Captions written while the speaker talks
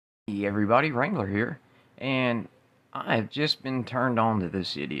Hey everybody, Wrangler here, and I have just been turned on to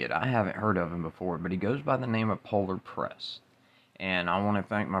this idiot. I haven't heard of him before, but he goes by the name of Polar Press. And I want to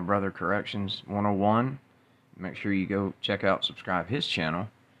thank my brother Corrections 101. Make sure you go check out, subscribe his channel.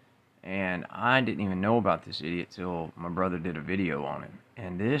 And I didn't even know about this idiot till my brother did a video on him.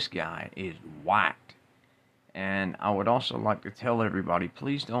 And this guy is whacked. And I would also like to tell everybody,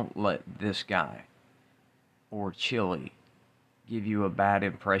 please don't let this guy or Chili give you a bad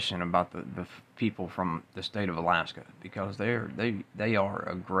impression about the people from the state of Alaska, because they are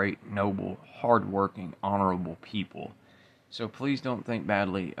a great, noble, hardworking, honorable people. So please don't think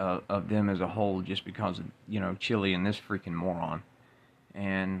badly of them as a whole just because of, Chili and this freaking moron.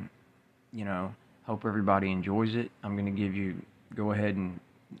 And, hope everybody enjoys it. I'm going to go ahead and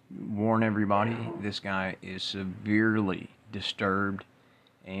warn everybody, this guy is severely disturbed,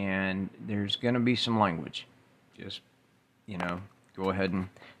 and there's going to be some language. Just go ahead and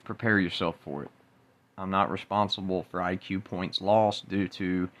prepare yourself for it. I'm not responsible for IQ points lost due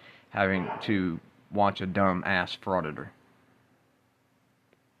to having to watch a dumb ass frauditor.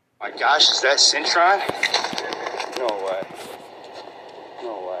 My gosh, is that Cintron? No way.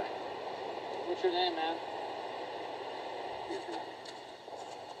 No way. What's your name, man?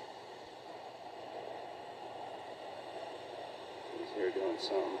 He's here doing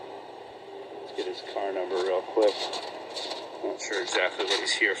something. Let's get his car number real quick. Not sure exactly what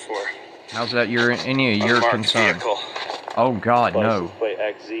he's here for. How's that any of your concern? Vehicle. Oh God, no. License plate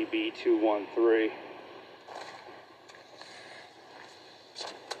XZB213.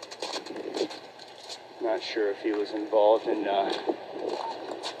 Not sure if he was involved in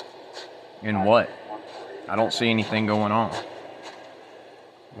In what? I don't see anything going on.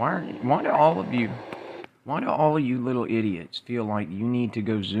 Why do all of you little idiots feel like you need to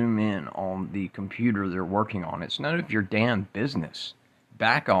go zoom in on the computer they're working on? It's none of your damn business.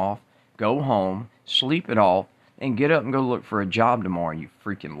 Back off, go home, sleep it off, and get up and go look for a job tomorrow, you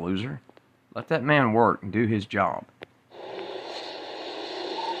freaking loser. Let that man work and do his job.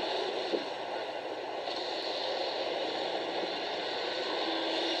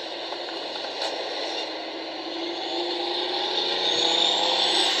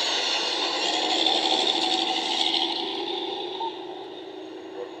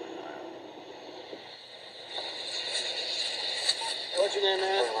 What's your name,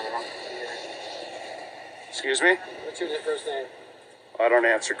 man? Excuse me? What's your first name? I don't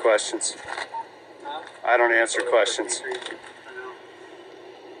answer questions. Huh? I don't answer questions. I know.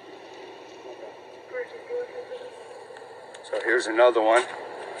 So here's another one.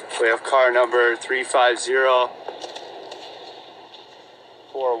 We have car number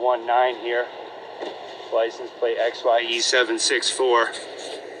 350419 here. License plate XYE764.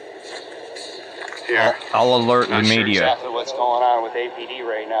 Here. I'll alert the Not sure media. exactly what's going on with APD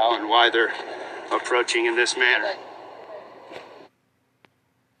right now and why they're approaching in this manner.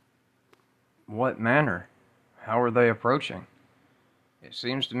 What manner? How are they approaching? It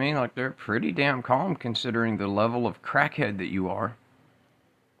seems to me like they're pretty damn calm considering the level of crackhead that you are.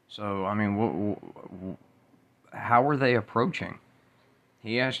 So, I mean, how are they approaching?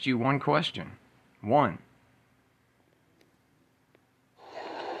 He asked you one question. One. I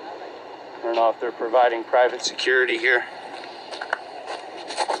don't know if they're providing private security here.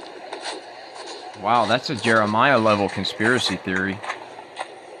 Wow, that's a Jeremiah level conspiracy theory.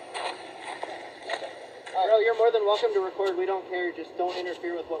 Bro, you're more than welcome to record. We don't care. Just don't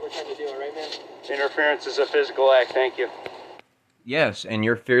interfere with what we're trying to do, alright, man? Interference is a physical act, thank you. Yes, and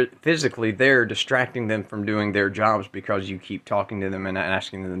you're physically there distracting them from doing their jobs because you keep talking to them and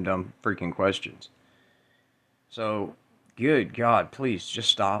asking them dumb freaking questions. So, good God, please just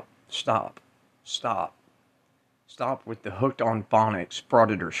stop. Stop. Stop. Stop with the hooked on phonics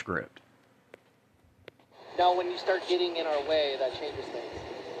frauditor script. Now, when you start getting in our way, that changes things.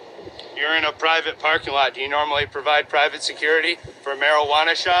 You're in a private parking lot. Do you normally provide private security for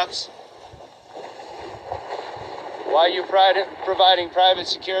marijuana shops? Why are you providing private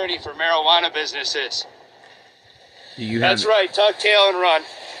security for marijuana businesses? Do you have, That's right. Tuck tail and run.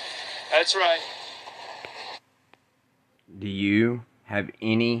 That's right. Do you have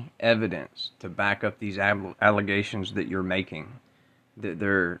any evidence to back up these allegations that you're making, that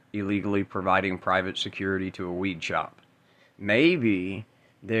they're illegally providing private security to a weed shop? Maybe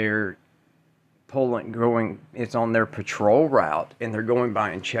they're it's on their patrol route and they're going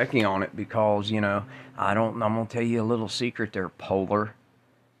by and checking on it because, I'm gonna tell you a little secret there, Polar.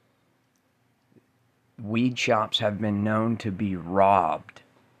 Weed shops have been known to be robbed.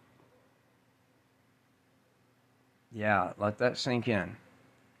 Yeah, let that sink in.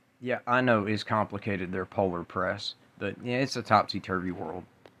 Yeah, I know it's complicated, their Polar Press, but yeah, it's a topsy-turvy world.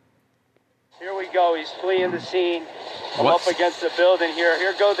 go. He's fleeing the scene. I'm What's- up against the building here.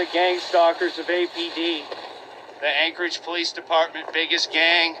 Here go the gang stalkers of APD. The Anchorage Police Department, biggest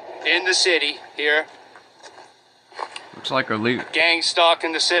gang in the city here. Looks like a lead. Gang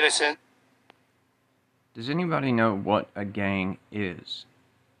stalking the citizen. Does anybody know what a gang is?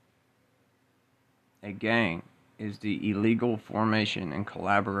 A gang is the illegal formation and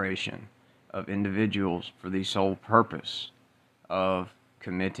collaboration of individuals for the sole purpose of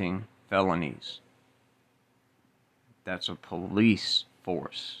committing felonies. That's a police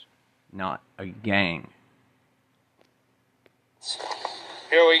force, not a gang.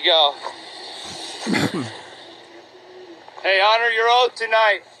 Here we go. Hey, honor your oath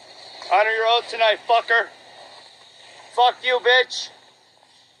tonight. Honor your oath tonight, fucker. Fuck you, bitch.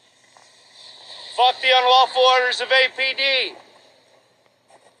 Fuck the unlawful orders of APD.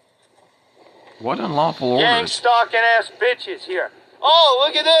 What unlawful Gang orders? stalking ass bitches here. Oh,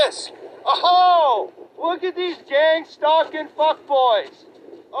 look at this. Oh, look at these gang stalking fuckboys.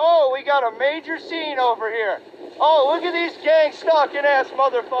 Oh, we got a major scene over here. Oh, look at these gang stalking ass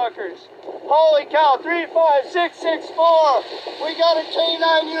motherfuckers. Holy cow, 35664. We got a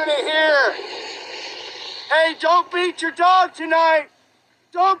K9 unit here. Hey, don't beat your dog tonight.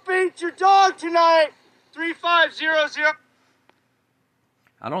 Don't beat your dog tonight. 3500.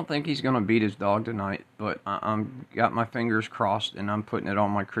 I don't think he's gonna beat his dog tonight, but I'm got my fingers crossed, and I'm putting it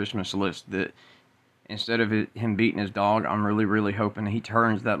on my Christmas list that instead of him beating his dog, I'm really hoping he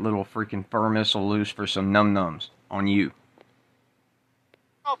turns that little freaking fur missile loose for some num-nums on you.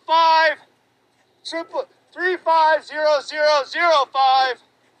 5 350005.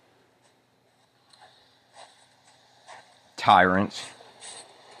 Tyrants.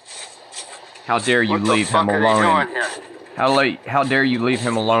 How dare you What the leave him fuck are they alone? doing here? How dare you leave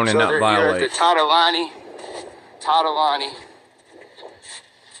him alone and So not they're here violate? at the Tatalani.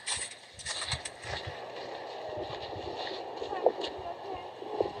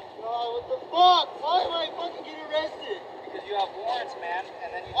 What the fuck? Why am I fucking getting arrested? Because you have warrants, man,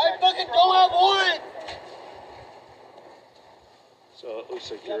 and then you... I fucking don't have warrants! So it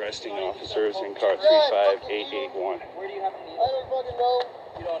looks like you're arresting officers in car 35881. Where do you have to be? I don't fucking know.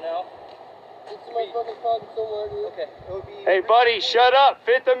 You don't know? It's in my fucking pocket somewhere, dude. Okay. It would be... Hey, buddy, shut up.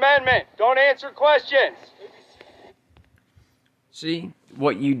 Fifth Amendment. Don't answer questions. See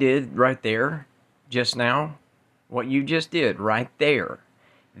what you did right there, just now? What you just did right there.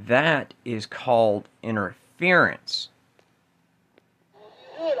 That is called interference.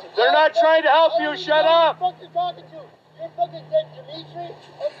 Dude, They're not trying to help you. Shut up. Who the fuck you're talking to? You're fucking dead, Dimitri?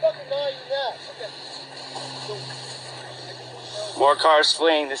 I'm fucking not even that. Okay. More cars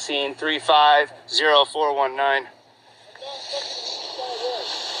fleeing the scene. 350419.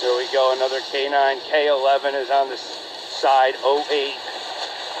 Here we go. Another K9. K11 is on the side. 08.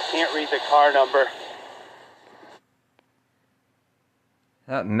 Can't read the car number.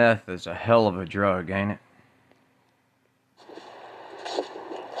 That meth is a hell of a drug, ain't it?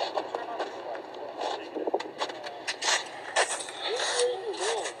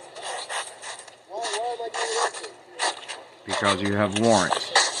 Because you have warrants.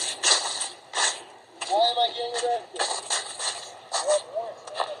 Why am I getting arrested?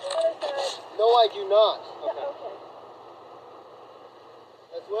 No, I do not. Okay.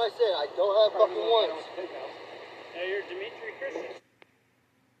 That's what I said. I don't have fucking warrants. Now you're Dimitri Christian.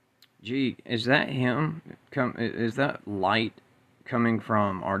 Gee, is that him? Is that light coming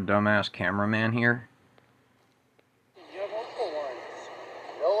from our dumbass cameraman here? You have multiple warrants.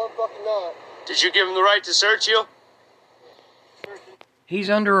 No, I'm fucking not. Did you give him the right to search you? He's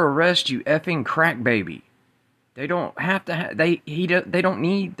under arrest, you effing crack baby. They don't have to. They don't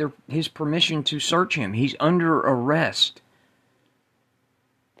need his permission to search him. He's under arrest.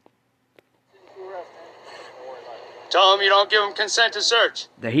 Tell him you don't give him consent to search.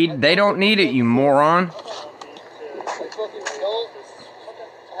 They don't need it, you moron. I fucking don't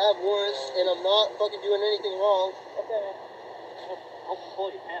have warrants, and I'm not fucking doing anything wrong. Okay. I'll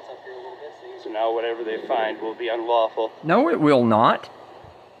pull your pants up here a little bit So now whatever they find will be unlawful. No, it will not.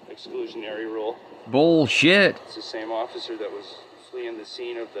 Exclusionary rule. Bullshit. It's the same officer that was fleeing the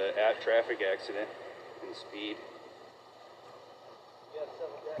scene of the traffic accident and speed.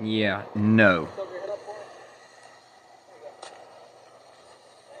 Yeah, no.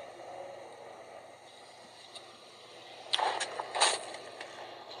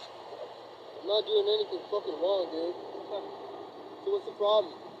 I'm not doing anything fucking wrong, dude. So what's the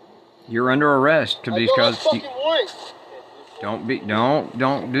problem? You're under arrest because I don't have fucking warrants.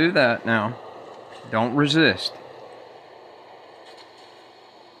 don't do that now. Don't resist.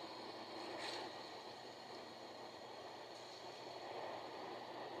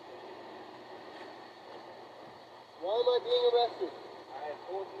 Why am I being arrested? I have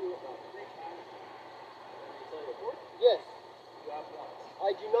told you about 3 times. Did I tell you before? Yes. You have once.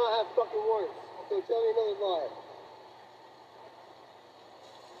 I do not have fucking warrants. So tell me another lie.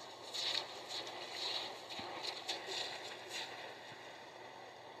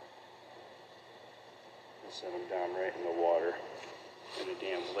 Set him down right in the water in a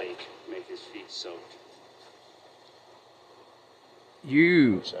damn lake, make his feet soaked.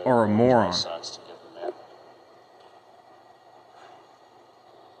 You are a moron. Socks to get them in.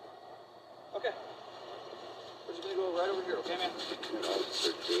 Okay. We're just gonna go right over here, okay, man? And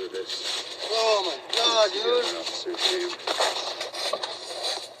Officer Davis. Oh my god, dude. And Officer James.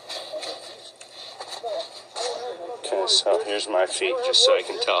 Okay, so here's my feet, just so I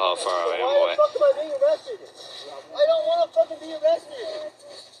can tell how far I am Why away. the fuck am I being arrested? I don't want to fucking be arrested.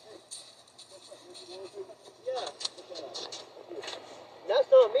 Yeah. That's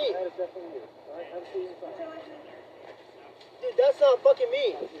not me. That is definitely you. Alright, have a seat inside. Dude, that's not fucking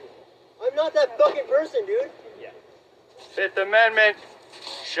me. I'm not that fucking person, dude. Fifth Amendment.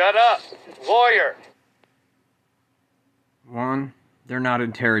 Shut up. Lawyer. One, they're not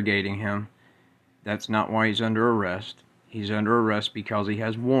interrogating him. That's not why he's under arrest. He's under arrest because he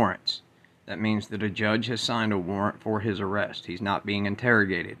has warrants. That means that a judge has signed a warrant for his arrest. He's not being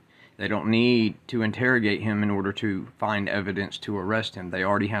interrogated. They don't need to interrogate him in order to find evidence to arrest him. They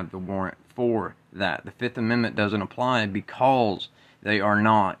already have the warrant for that. The Fifth Amendment doesn't apply because they are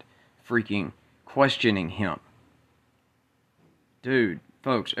not freaking questioning him. Dude,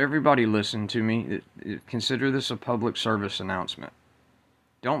 folks, everybody listen to me. Consider this a public service announcement.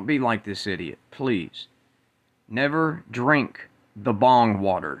 Don't be like this idiot, please. Never drink the bong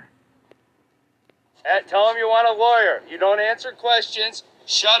water. Tell him you want a lawyer. You don't answer questions.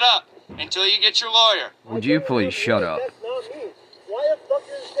 Shut up until you get your lawyer. Would you please shut up? That's not me. Why the fuck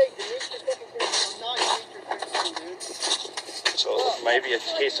does it say Demetrius fucking Pearson? I'm not Demetrius Pearson, dude. So it might be a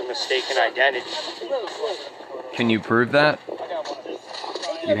case of mistaken identity. Can you prove that?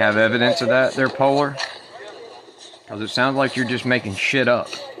 You have evidence of that there, Polar? Because it sounds like you're just making shit up.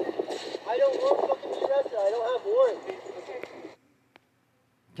 I don't want to fucking be arrested. I don't have warrants.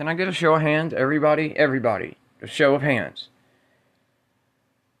 Can I get a show of hands? Everybody? Everybody. A show of hands.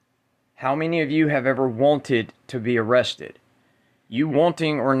 How many of you have ever wanted to be arrested? You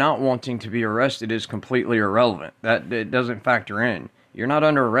wanting or not wanting to be arrested is completely irrelevant. It doesn't factor in. You're not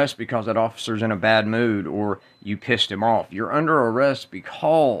under arrest because that officer's in a bad mood or you pissed him off. You're under arrest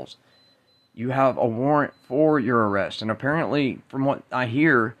because you have a warrant for your arrest. And apparently, from what I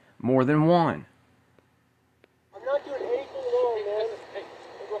hear, more than one. I'm not doing anything wrong, man. Hey,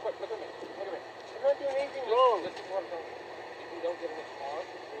 real quick, look at me. Look at me. I'm not doing anything wrong. This is what I'm telling you. If you don't get in this car,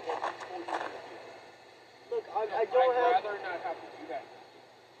 we're going to pull you in here. Look, I I'd don't have... rather not have to do that.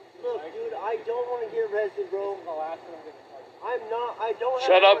 Look, dude, I don't want to get arrested, bro. This is the last time I'm going to charge you. I'm not... I don't have...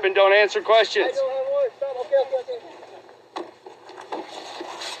 Shut up and don't answer I questions. don't have warrants. Stop. Okay.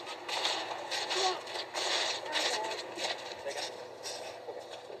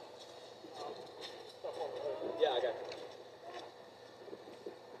 Yeah, I got you.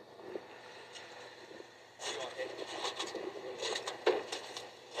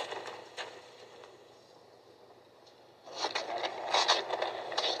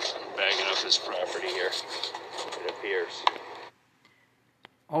 Bagging up his property here, it appears.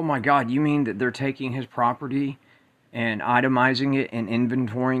 Oh my God, you mean that they're taking his property and itemizing it and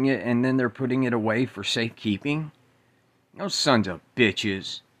inventorying it and then they're putting it away for safekeeping? Those sons of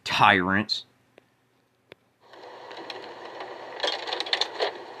bitches. Tyrants.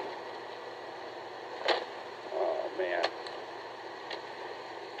 Oh, man.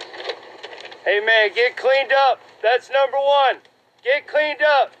 Hey, man, get cleaned up. That's number one. Get cleaned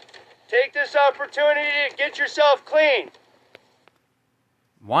up. Take this opportunity to get yourself clean.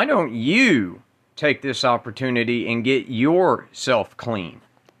 Why don't you take this opportunity and get yourself clean?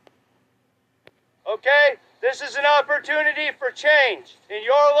 Okay? This is an opportunity for change in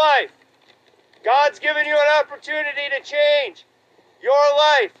your life. God's given you an opportunity to change your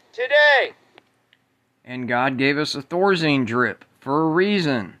life today. And God gave us a Thorazine drip for a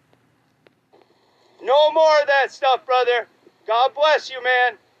reason. No more of that stuff, brother. God bless you,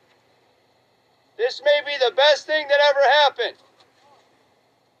 man. This may be the best thing that ever happened.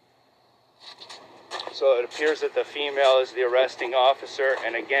 So it appears that the female is the arresting officer,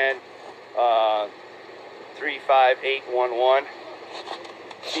 and again, 35811,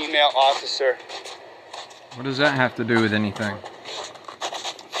 female officer. What does that have to do with anything?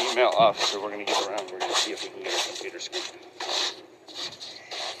 Female officer, we're going to get around, we're going to see if we can get a computer screen.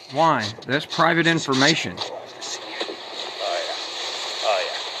 Why? That's private information. Oh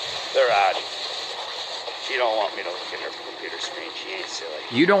yeah, they're out. She don't want me to look at her computer screen. She ain't silly.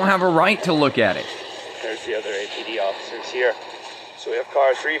 You don't have a right to look at it. There's the other APD officers here. So we have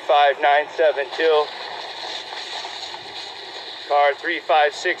car 35972, car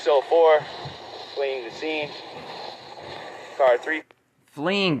 35604, fleeing the scene. Car 3.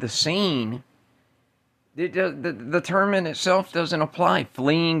 Fleeing the scene? The term in itself doesn't apply.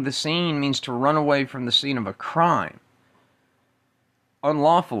 Fleeing the scene means to run away from the scene of a crime.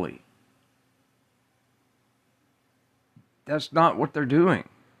 Unlawfully. That's not what they're doing.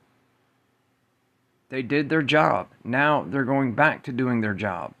 They did their job. Now they're going back to doing their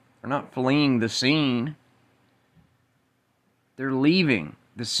job. They're not fleeing the scene. They're leaving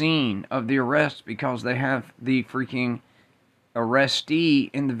the scene of the arrest because they have the freaking arrestee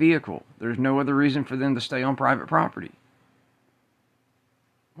in the vehicle. There's no other reason for them to stay on private property.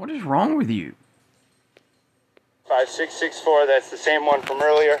 What is wrong with you? 5664, that's the same one from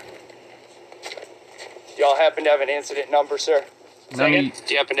earlier. Do y'all happen to have an incident number, sir? Do you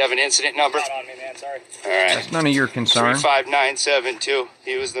happen to have an incident number? Not on me, man, sorry. All right. That's none of your concern. 35972.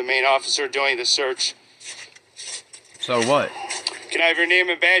 He was the main officer doing the search. So what? Can I have your name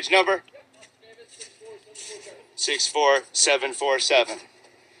and badge number? 64747.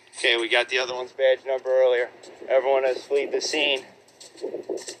 Okay, we got the other one's badge number earlier. Everyone has fled the scene.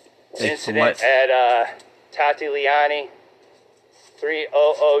 Incident at Tatigliani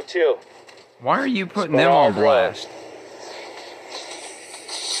 3002. Why are you putting them on blast?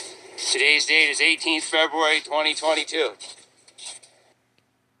 Today's date is 18th February 2022.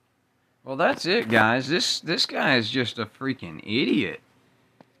 Well, that's it, guys. This guy is just a freaking idiot.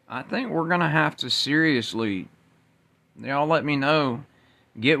 I think we're going to have to seriously... Y'all let me know.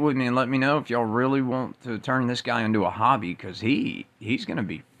 Get with me and let me know if y'all really want to turn this guy into a hobby, because he's going to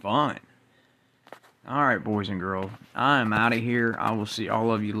be fun. Alright, boys and girls. I am out of here. I will see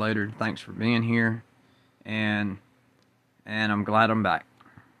all of you later. Thanks for being here. And I'm glad I'm back.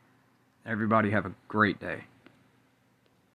 Everybody have a great day.